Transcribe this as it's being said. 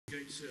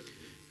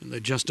And they're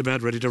just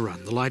about ready to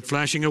run. The light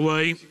flashing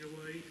away.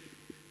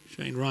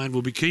 Shane Ryan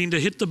will be keen to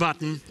hit the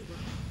button.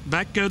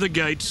 Back go the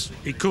gates.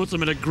 He caught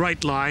them at a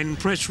great line.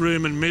 Press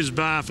Room and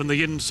Misbah from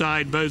the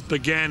inside both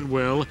began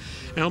well.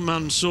 El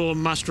Mansour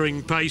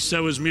mustering pace,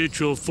 so is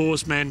Mutual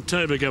Force.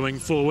 Manitoba going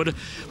forward.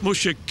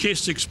 Musha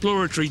Kiss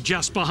Exploratory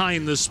just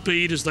behind the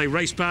speed as they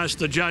race past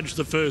the judge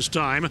the first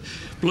time.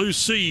 Blue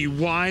Sea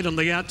wide on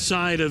the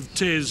outside of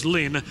Tez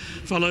Lin,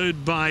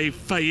 followed by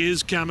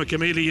Faiz, Karma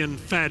Chameleon,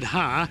 Fad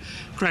Ha.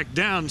 Cracked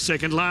down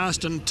second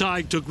last, and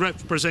Tig took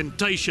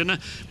representation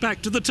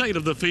back to the tail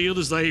of the field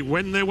as they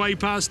wend their way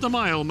past the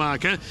mile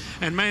marker.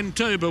 And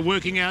Manitoba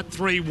working out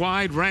 3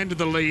 wide, ran to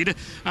the lead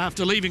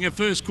after leaving a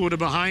first quarter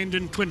behind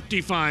in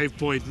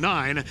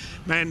 25.9.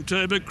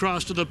 Manitoba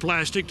crossed to the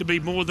plastic to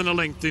be more than a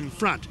length in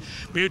front.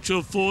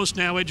 Mutual Force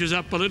now edges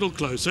up a little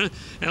closer.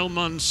 El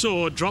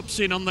Mansour drops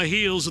in on the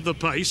heels of the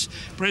pace.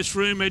 Press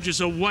Room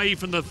edges away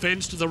from the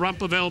fence to the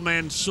rump of El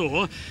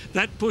Mansour.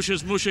 That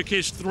pushes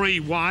Mushakish 3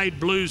 wide,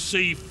 Blue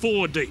Sea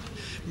 4 deep.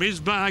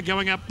 Misbah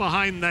going up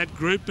behind that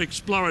group.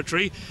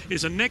 Exploratory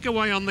is a neck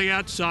away on the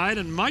outside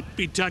and might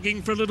be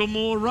tugging for a little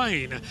more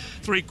rain.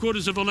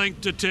 3/4 of a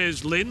length to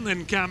Tez Lin,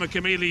 then Karma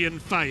Chameleon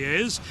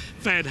Faiz.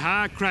 Fad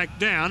Ha cracked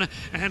down,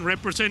 and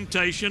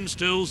Representation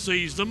still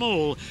sees them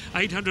all.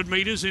 800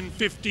 metres in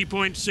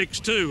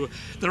 50.62.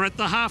 They're at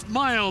the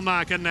half-mile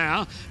marker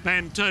now.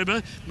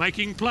 Manitoba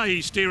making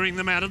play, steering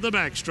them out of the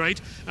back straight.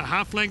 A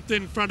half length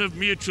in front of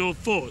Mutual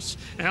Force.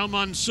 El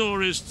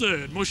Mansour is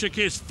third.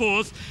 Mushakis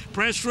fourth.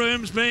 Press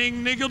Room's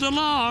being niggled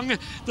along.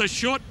 The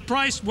short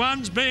price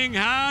ones being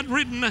hard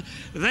ridden.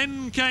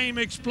 Then came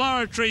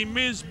Exploratory,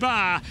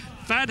 Misbah.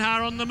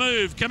 Fadha on the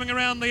move, coming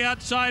around the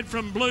outside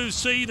from Blue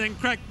Sea, then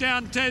cracked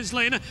down Tez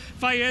Lin.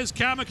 Fayez,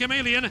 Karma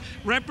Chameleon,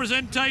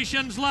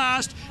 Representation's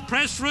last.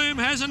 Press Room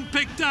hasn't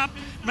picked up.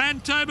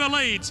 Manitoba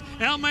leads.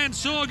 El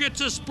Mansour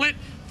gets a split.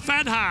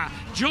 Fadha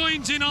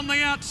joins in on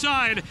the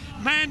outside.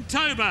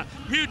 Manitoba,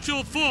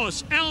 Mutual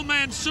Force, El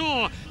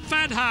Mansour,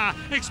 Fadha,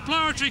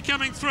 Exploratory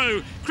coming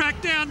through.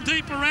 Crack down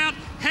deeper out,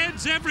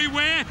 heads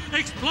everywhere.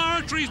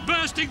 Exploratory's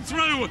bursting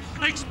through.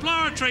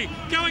 Exploratory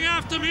going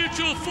after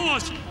Mutual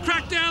Force.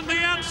 Crack down the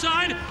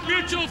outside.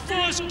 Mutual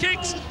Force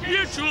kicks.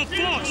 Mutual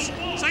Force.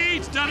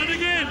 Saeed's done it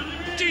again.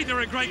 Gee,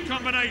 they're a great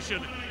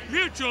combination.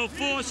 Mutual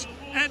Force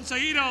and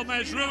Saeed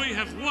Mazrooei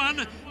have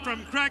won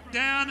from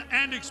Crackdown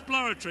and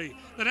Exploratory.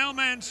 Then El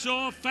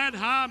Mansour,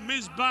 Fadha,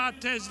 Misbah,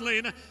 Tez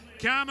Lin,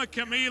 Karma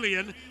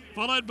Chameleon,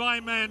 followed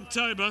by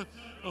Manitoba.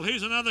 Well,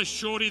 here's another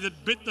shorty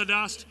that bit the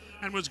dust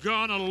and was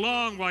gone a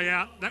long way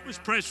out. That was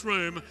Press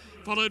Room,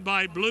 followed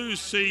by Blue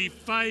Sea,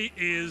 Faye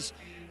is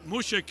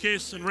Musha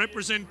Kiss, and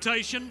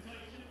Representation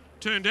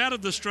turned out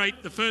of the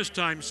straight the first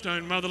time,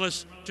 Stone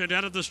Motherless. Turned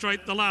out of the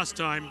straight the last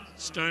time,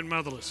 Stone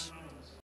Motherless.